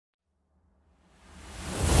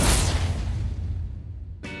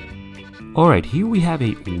Alright, here we have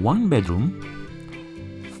a 1-bedroom,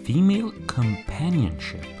 female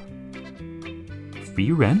companionship.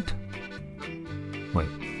 Free rent? Wait,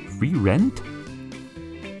 free rent?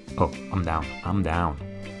 Oh, I'm down.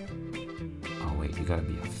 Oh wait, you gotta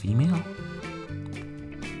be a female?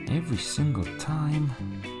 Every single time.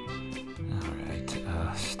 Alright,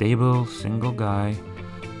 stable, single guy,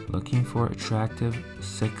 looking for attractive,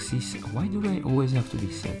 sexy. Why do I always have to be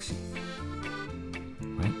sexy?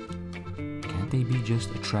 Right? Can't they be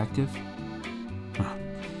just attractive?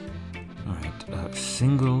 Alright,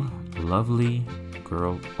 single, lovely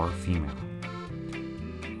girl or female.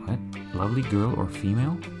 What? Lovely girl or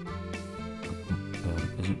female?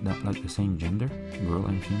 Isn't that like the same gender? Girl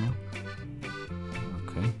and female?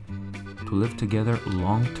 Okay. To live together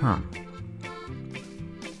long term.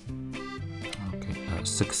 Okay.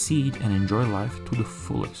 Succeed and enjoy life to the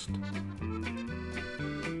fullest.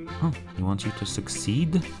 Huh. He wants you to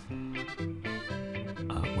succeed?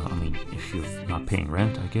 Well, I mean, if you're not paying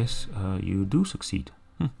rent, I guess you do succeed.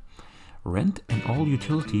 Rent and all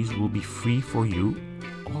utilities will be free for you.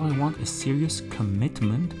 All I want is serious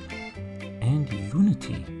commitment and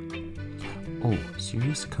unity. Oh,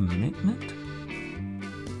 serious commitment?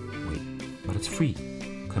 Wait, but it's free.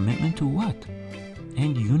 Commitment to what?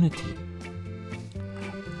 And unity.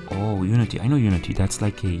 Oh, Unity. I know Unity. That's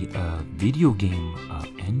like a video game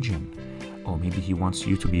engine. Oh, maybe he wants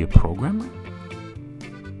you to be a programmer?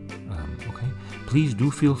 Okay. Please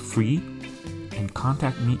do feel free and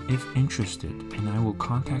contact me if interested, and I will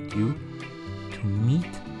contact you to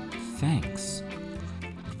meet. Thanks.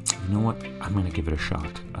 You know what? I'm gonna give it a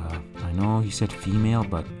shot. I know he said female,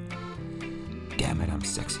 but damn it, I'm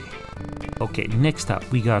sexy. Okay, next up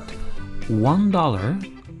we got $1,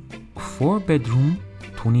 4-bedroom,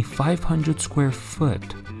 2,500 square foot.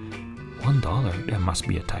 $1? That must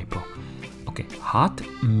be a typo. Okay, hot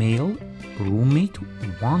male roommate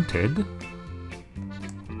wanted.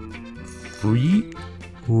 Free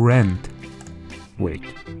rent. Wait,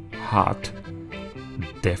 hot,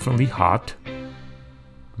 definitely hot.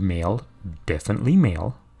 Male, definitely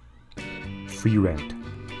male. Free rent.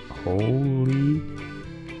 Holy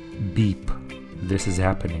beep. This is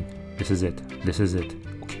happening. This is it.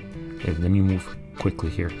 Okay, let me move quickly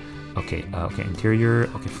here. Okay, okay, interior,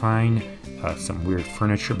 okay, fine. Some weird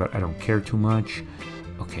furniture, but I don't care too much.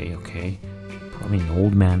 Okay. Probably an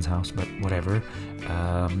old man's house, but whatever.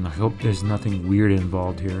 I hope there's nothing weird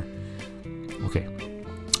involved here. Okay.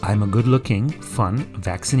 I'm a good-looking, fun,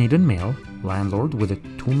 vaccinated male landlord with a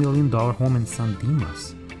 $2 million home in San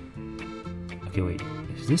Dimas. Okay, wait.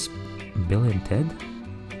 Is this Bill and Ted?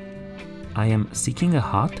 I am seeking a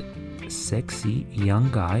hot, sexy, young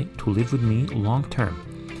guy to live with me long term.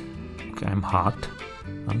 Okay, I'm hot.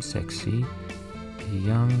 I'm sexy.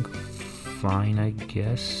 Young, fine, I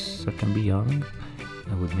guess. I can be young.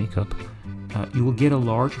 With makeup. You will get a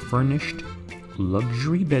large furnished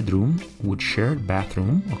luxury bedroom with shared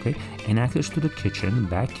bathroom, okay, and access to the kitchen,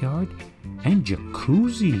 backyard, and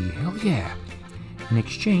jacuzzi. Hell yeah! In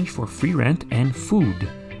exchange for free rent and food.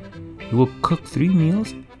 You will cook 3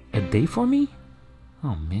 meals a day for me?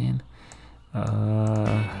 Oh man.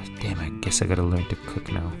 Damn, I guess I gotta learn to cook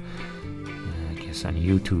now. I guess on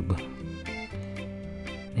YouTube.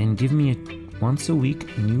 And give me a once a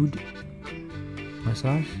week nude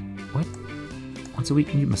massage? What? Once a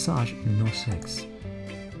week nude massage, no sex.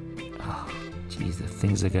 Oh, jeez, the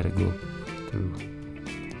things I gotta go through.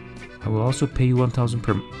 I will also pay you 1,000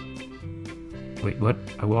 per... Wait, what?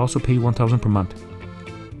 I will also pay you 1,000 per month.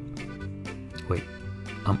 Wait,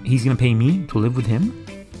 he's gonna pay me to live with him?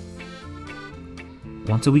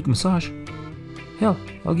 Once a week massage? Hell,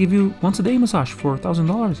 I'll give you once a day massage for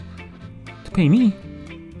 $1,000 to pay me.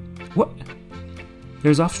 What?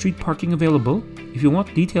 There's off-street parking available. If you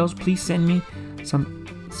want details, please send me some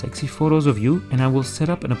sexy photos of you and I will set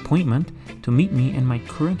up an appointment to meet me and my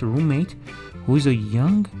current roommate, who is a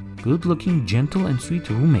young, good-looking, gentle, and sweet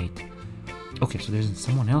roommate. Okay, so there's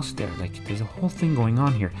someone else there. Like, there's a whole thing going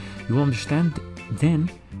on here. You will understand then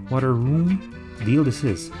what a room deal this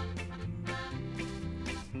is.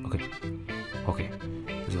 Okay.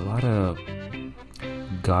 There's a lot of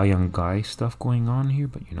guy-on-guy stuff going on here,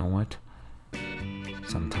 but you know what?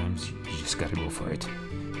 Sometimes you just gotta go for it.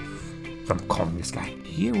 I'm calling this guy.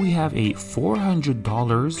 Here we have a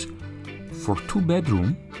 $400 for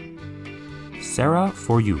 2-bedroom. Sarah,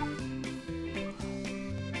 for you.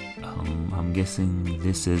 I'm guessing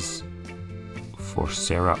this is for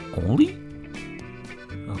Sarah only?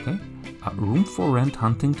 Okay. Room for rent,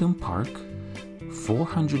 Huntington Park.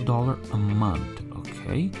 $400 a month.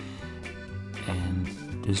 Okay. And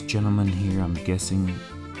this gentleman here, I'm guessing,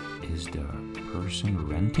 is the person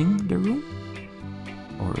renting the room?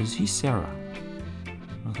 Or is he Sarah?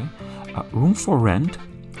 Okay. Room for rent.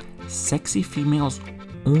 Sexy females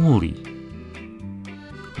only.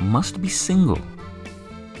 Must be single.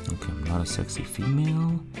 Okay, I'm not a sexy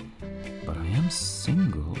female, but I am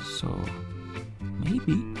single, so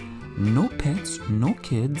maybe. No pets, no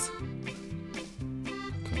kids.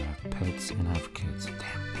 Okay, I have pets and I have kids.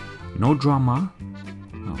 Damn. No drama.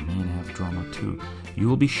 Oh man, I have drama too. You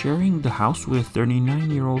will be sharing the house with a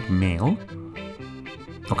 39-year-old male.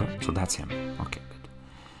 Okay, so that's him. Okay, good.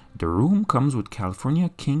 The room comes with California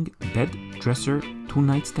king bed, dresser, 2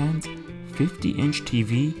 nightstands, 50-inch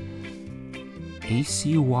TV,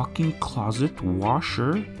 AC walk-in closet,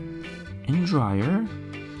 washer, and dryer.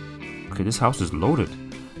 Okay, this house is loaded.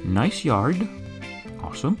 Nice yard.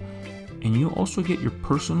 Awesome. And you also get your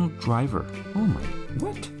personal driver. Oh my,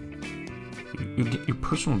 what? You get your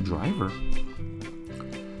personal driver?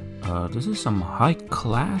 This is some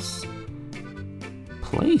high-class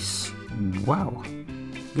place. Wow.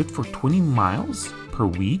 Good for 20 miles per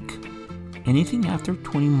week. Anything after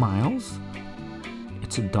 20 miles,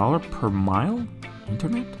 it's $1 per mile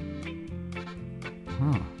internet?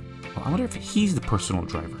 Huh. Well, I wonder if he's the personal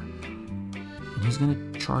driver. And he's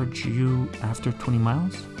gonna charge you after 20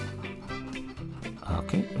 miles?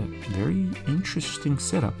 Okay, a very interesting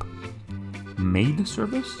setup. Maid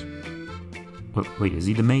service? Wait, is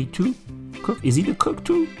he the maid too? Cook? Is he the cook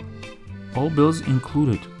too? All bills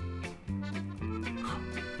included.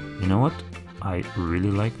 You know what? I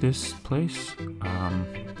really like this place.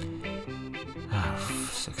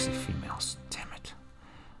 Sexy females. Damn it.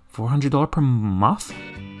 $400 per month?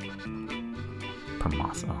 Per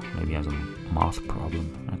month. Oh, maybe he has a moth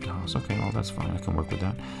problem at the house. Okay, well, that's fine. I can work with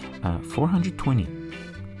that. $420.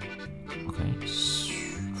 Okay.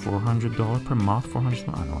 $400 per month. $400.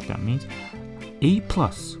 I don't know what that means. A+.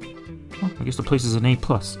 Well, I guess the place is an A+.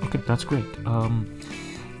 Okay, that's great.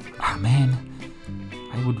 Man.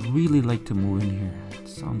 I would really like to move in here. It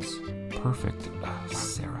sounds perfect.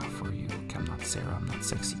 Sarah for you. Okay, I'm not Sarah. I'm not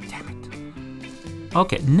sexy. Damn it.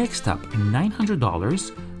 Okay, next up,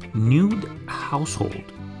 $900 nude household.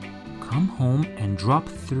 Come home and drop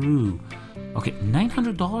through. Okay,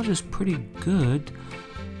 $900 is pretty good.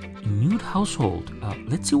 Nude household.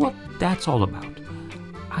 Let's see what that's all about.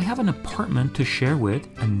 I have an apartment to share with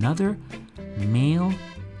another male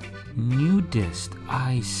nudist.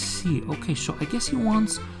 I see. Okay, so I guess he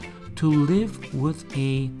wants to live with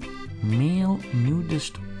a male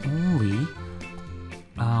nudist only.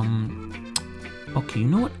 Okay, you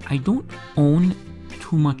know what? I don't own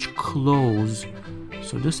too much clothes,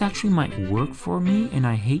 so this actually might work for me, and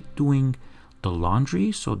I hate doing the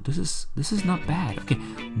laundry, so this is not bad. Okay,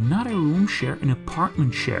 not a room share, an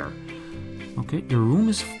apartment share. Okay, the room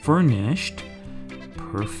is furnished.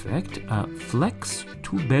 Perfect. Flex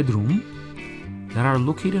 2-bedroom that are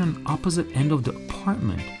located on opposite end of the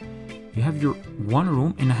apartment. You have your one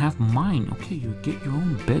room and I have mine. Okay, you get your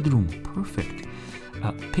own bedroom. Perfect.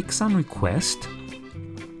 Pics on request.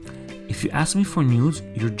 If you ask me for nudes,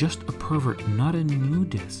 you're just a pervert, not a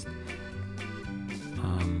nudist.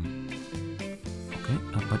 Okay,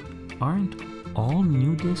 but aren't all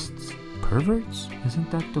nudists perverts?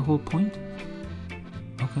 Isn't that the whole point?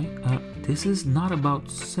 Okay, this is not about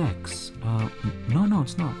sex. No,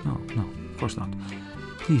 it's not. No, of course not.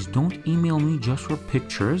 Please don't email me just for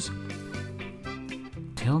pictures.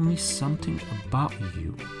 Tell me something about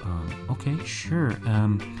you. Okay, sure.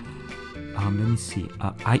 Let me see.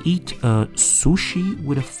 I eat sushi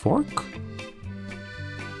with a fork.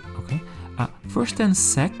 Okay. First and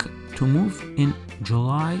sec to move in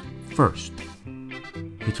July 1st.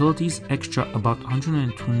 Utilities extra about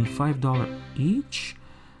 $125 each.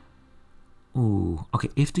 Ooh, okay,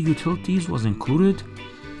 if the utilities was included,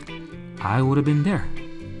 I would have been there.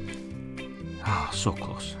 Ah, so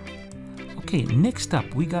close. Okay, next up,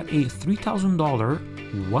 we got a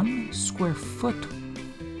 $3,000 1 square foot.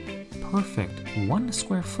 Perfect, 1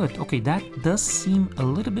 square foot. Okay, that does seem a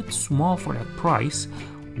little bit small for that price.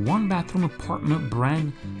 1 bathroom apartment,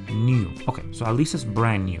 brand new. Okay, so at least it's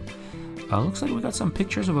brand new. Looks like we got some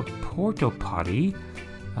pictures of a porta potty.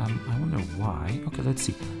 I wonder why. Okay, let's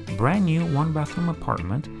see. Brand new 1 bathroom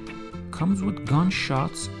apartment. Comes with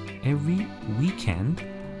gunshots every weekend.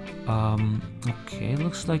 Okay,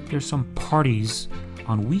 looks like there's some parties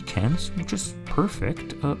on weekends, which is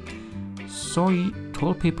perfect. Sorry,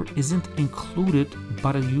 toilet paper isn't included,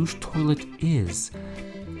 but a used toilet is.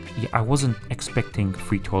 Yeah, I wasn't expecting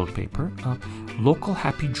free toilet paper. Local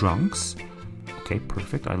happy drunks. Okay,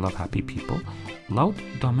 perfect. I love happy people. Loud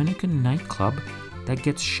Dominican nightclub that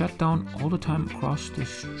gets shut down all the time across the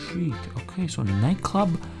street. Okay, so nightclub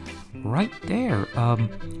right there.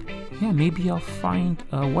 Yeah, maybe I'll find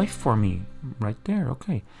a wife for me. Right there,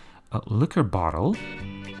 okay. A liquor bottle,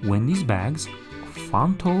 Wendy's bags,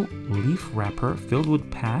 Fonto leaf wrapper filled with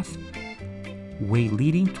path, way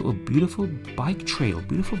leading to a beautiful bike trail.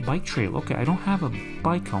 Beautiful bike trail. Okay, I don't have a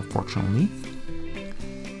bike, unfortunately,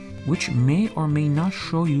 which may or may not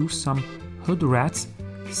show you some hood rats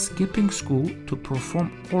skipping school to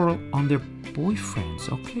perform oral on their boyfriends.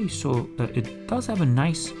 Okay, so it does have a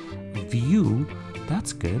nice view.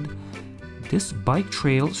 That's good. This bike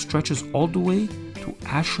trail stretches all the way to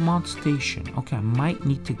Ashmont Station. Okay, I might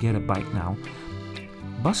need to get a bike now.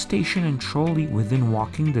 Bus station and trolley within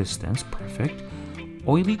walking distance. Perfect.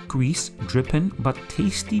 Oily grease dripping, but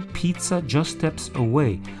tasty pizza just steps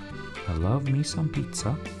away. I love me some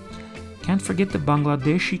pizza. Can't forget the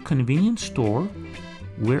Bangladeshi convenience store,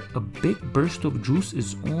 where a big burst of juice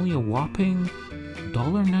is only a whopping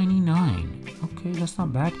 $1.99. Okay, that's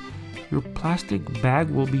not bad. Your plastic bag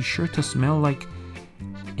will be sure to smell like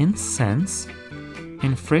incense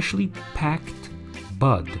and freshly packed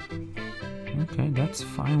bud. Okay, that's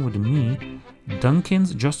fine with me.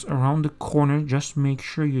 Dunkin's just around the corner. Just make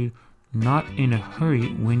sure you're not in a hurry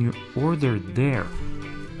when you order there.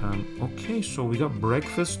 Okay, so we got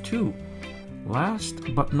breakfast too.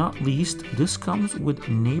 Last but not least, this comes with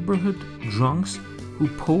neighborhood drunks who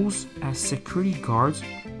pose as security guards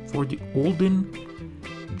for the olden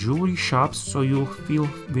jewelry shops, so you'll feel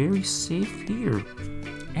very safe here.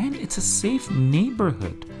 And it's a safe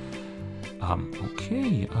neighborhood.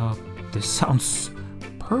 Okay, this sounds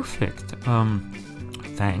perfect.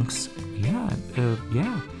 Thanks.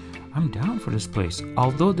 Yeah, I'm down for this place.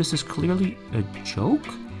 Although this is clearly a joke,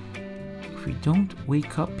 if we don't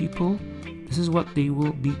wake up people, this is what they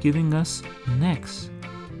will be giving us next.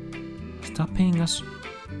 Stop paying us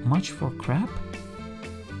much for crap?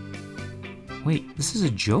 Wait, this is a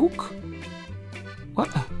joke? What?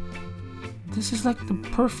 This is like the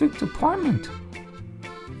perfect apartment.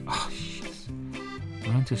 Oh, jeez.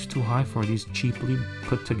 Rent is too high for these cheaply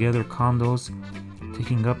put together condos,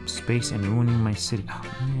 taking up space and ruining my city. Oh,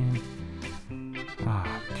 man.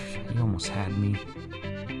 You almost had me.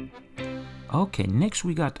 Okay, next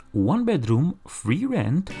we got 1 bedroom, free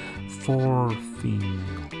rent for female.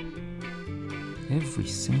 Every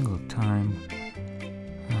single time.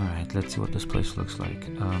 Alright, let's see what this place looks like.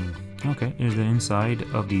 Okay, here's the inside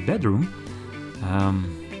of the bedroom.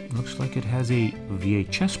 Looks like it has a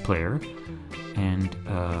VHS player and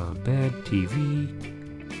a bed, TV,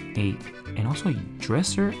 and also a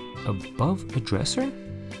dresser above a dresser?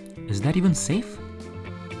 Is that even safe?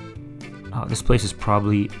 This place is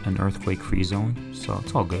probably an earthquake-free zone, so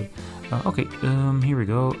it's all good. Okay, here we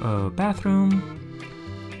go. Bathroom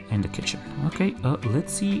and the kitchen. Okay,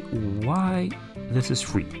 let's see why this is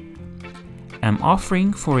free. I'm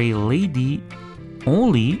offering for a lady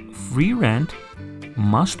only free rent,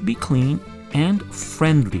 must be clean and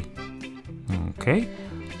friendly. Okay,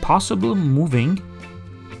 possible moving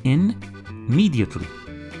in immediately.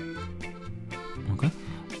 Okay,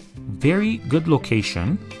 very good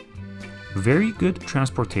location. Very good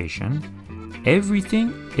transportation.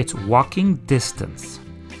 Everything, it's walking distance.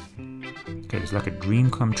 Okay, it's like a dream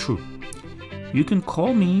come true. You can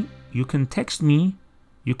call me, you can text me,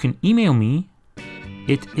 you can email me.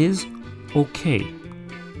 It is okay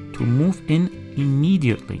to move in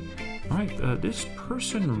immediately. All right, this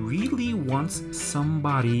person really wants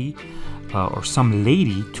somebody or some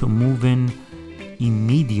lady to move in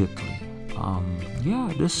immediately.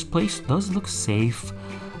 Yeah, this place does look safe.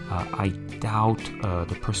 I doubt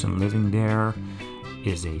the person living there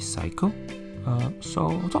is a psycho,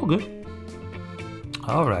 so it's all good.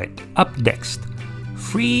 All right, up next,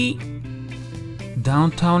 free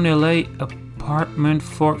downtown LA apartment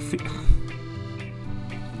for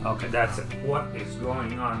okay, that's it. What is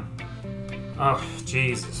going on? Oh,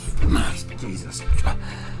 Jesus. Jesus.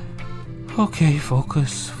 Okay,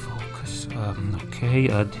 focus. Okay,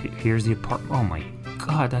 here's the apartment. Oh my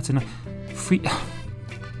God, that's enough. Free.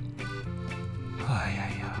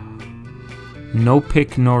 No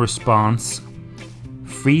pick, no response.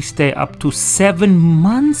 Free stay up to 7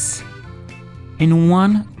 months in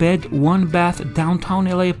 1 bed, 1 bath downtown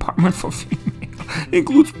LA apartment for female.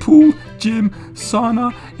 Includes pool, gym,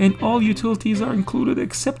 sauna, and all utilities are included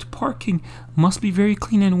except parking. Must be very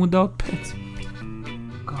clean and without pets.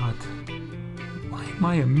 God, why am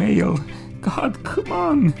I a male? God, come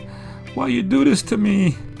on. Why you do this to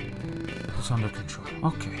me? It's under control.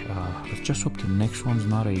 Okay, let's just hope the next one's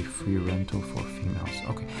not a free rental for females.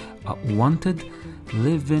 Okay, wanted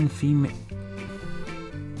live-in female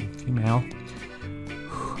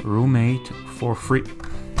roommate for free.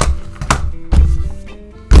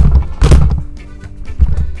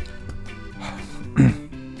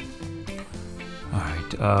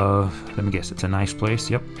 Let me guess, it's a nice place.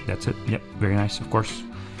 Yep, that's it. Yep, very nice, of course.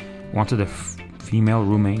 Wanted a female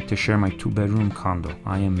roommate to share my 2-bedroom condo.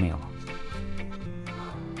 I am male.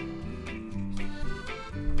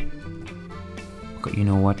 Okay, you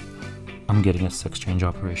know what? I'm getting a sex change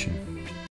operation.